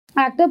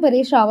Actor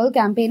Paresh Rawal,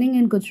 campaigning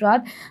in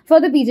Gujarat for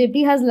the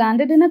BJP, has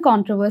landed in a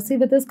controversy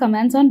with his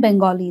comments on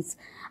Bengalis.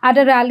 At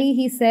a rally,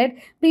 he said,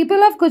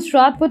 "People of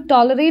Gujarat would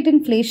tolerate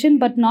inflation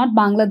but not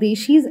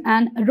Bangladeshis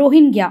and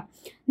Rohingya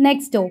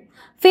next door."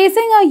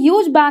 Facing a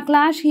huge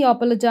backlash, he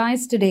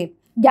apologized today.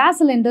 Gas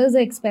cylinders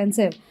are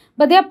expensive,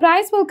 but their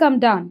price will come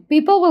down.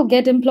 People will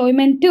get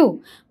employment too.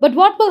 But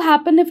what will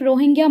happen if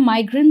Rohingya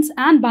migrants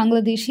and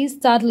Bangladeshis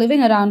start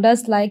living around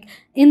us like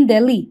in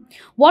Delhi?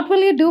 What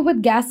will you do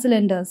with gas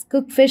cylinders?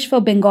 Cook fish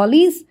for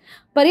Bengalis?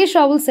 Paresh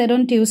Rawal said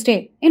on Tuesday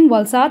in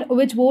Valsad,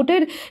 which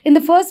voted in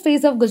the first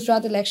phase of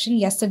Gujarat election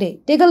yesterday.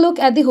 Take a look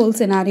at the whole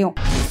scenario.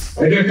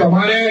 એટલે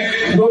તમારે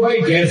જો ભાઈ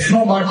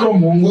ગેસનો બાટલો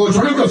મોંઘો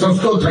છે ને તો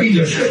સસ્તો થઈ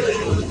જશે.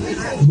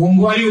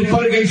 મોંઘવારી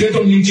ઉપર ગઈ છે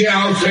તો નીચે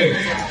આવશે.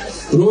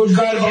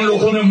 રોજગાર પણ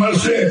લોકોને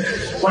મળશે.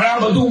 પણ આ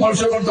બધું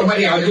મળશે પણ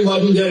તમારી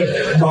આજુબાજુ જે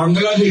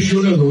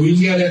બાંગ્લાદેશીઓને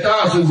રોહિંગ્યા રહેતા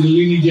હશે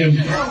દિલ્હીની જેમ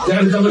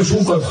ત્યારે તમે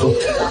શું કરશો?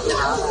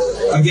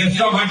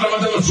 ગેસના બાટલામાં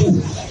તમે શું?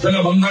 પેલા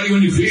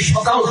બંગાળીઓની ફિશ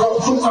પકાવશો?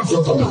 શું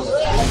કરશો તમે?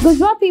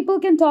 Gujarat people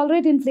can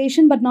tolerate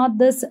inflation but not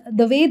this.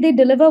 The way they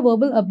deliver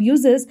verbal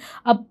abuses,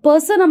 a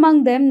person among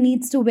them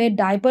needs to wear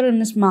diaper in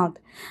his mouth.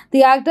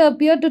 The actor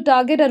appeared to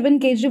target Arvind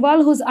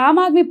Kejriwal, whose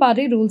Aam Aadmi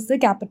Party rules the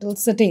capital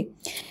city.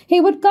 He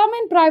would come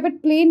in private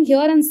plane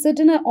here and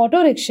sit in an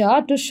auto rickshaw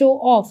to show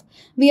off.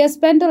 "We have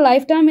spent a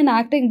lifetime in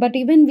acting,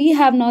 but even we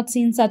have not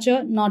seen such a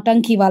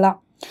Nautanki wala."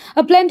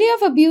 A plenty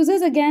of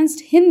abuses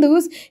against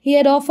Hindus, he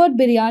had offered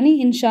biryani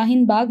in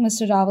Shaheen Bagh,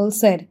 Mr. Rawal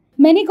said.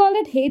 Many call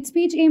it hate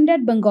speech aimed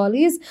at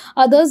Bengalis.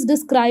 Others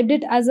described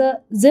it as a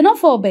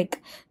xenophobic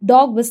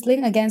dog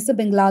whistling against the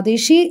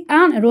Bangladeshi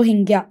and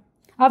Rohingya.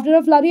 After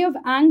a flurry of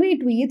angry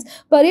tweets,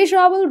 Paresh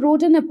Rawal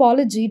wrote an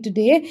apology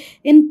today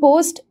in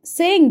post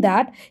saying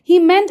that he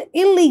meant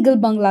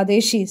illegal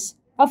Bangladeshis.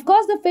 Of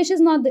course, the fish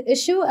is not the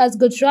issue,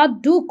 as Gujarat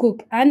do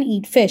cook and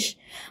eat fish.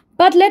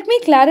 But let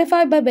me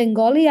clarify, by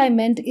Bengali I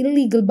meant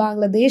illegal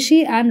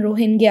Bangladeshi and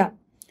Rohingya.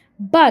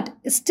 But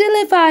still,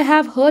 if I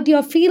have hurt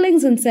your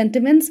feelings and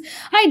sentiments,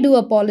 I do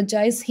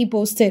apologize, he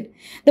posted.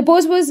 The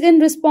post was in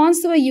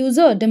response to a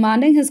user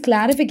demanding his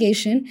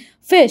clarification.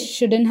 Fish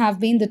shouldn't have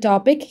been the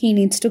topic, he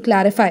needs to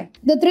clarify.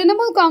 The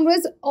Trinamool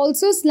Congress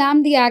also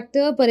slammed the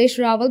actor Paresh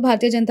Rawal,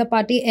 Bharatiya Janata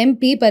Party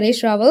MP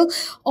Paresh Rawal,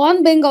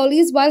 on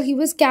Bengalis while he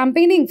was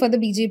campaigning for the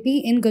BJP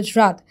in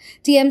Gujarat.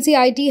 TMC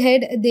IT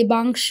head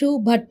Debangshu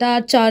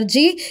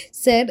Bhattacharjee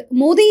said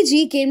Modi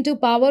ji came to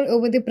power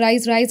over the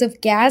price rise of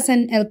gas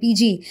and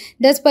LPG.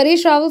 Does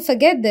Paresh Rawal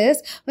forget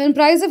this? When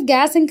price of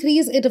gas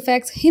increase, it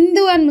affects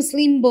Hindu and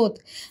Muslim both.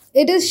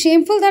 It is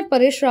shameful that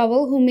Paresh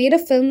Rawal, who made a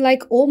film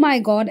like Oh My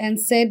God and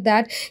said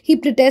that he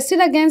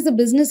protested against the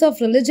business of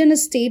religion,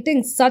 is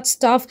stating such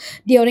stuff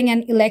during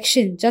an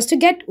election just to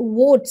get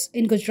votes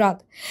in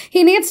Gujarat.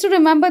 He needs to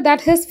remember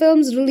that his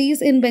films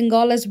release in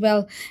Bengal as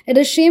well. It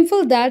is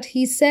shameful that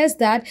he says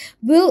that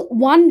we'll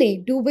one day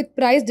do with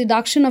price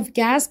deduction of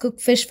gas, cook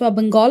fish for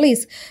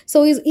Bengalis.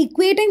 So he's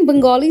equating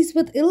Bengalis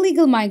with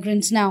illegal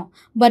migrants now.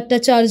 But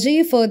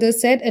Bhattacharjee further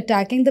said,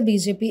 attacking the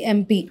BJP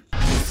MP.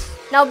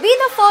 Now be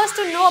the first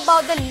to know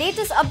about the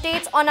latest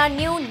updates on our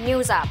new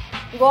news app.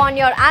 Go on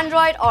your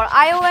Android or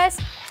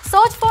iOS,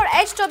 search for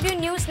HW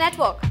News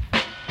Network.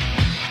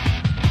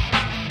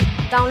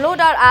 Download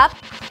our app,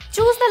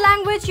 choose the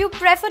language you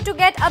prefer to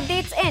get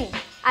updates in,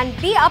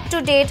 and be up to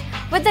date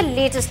with the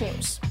latest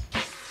news.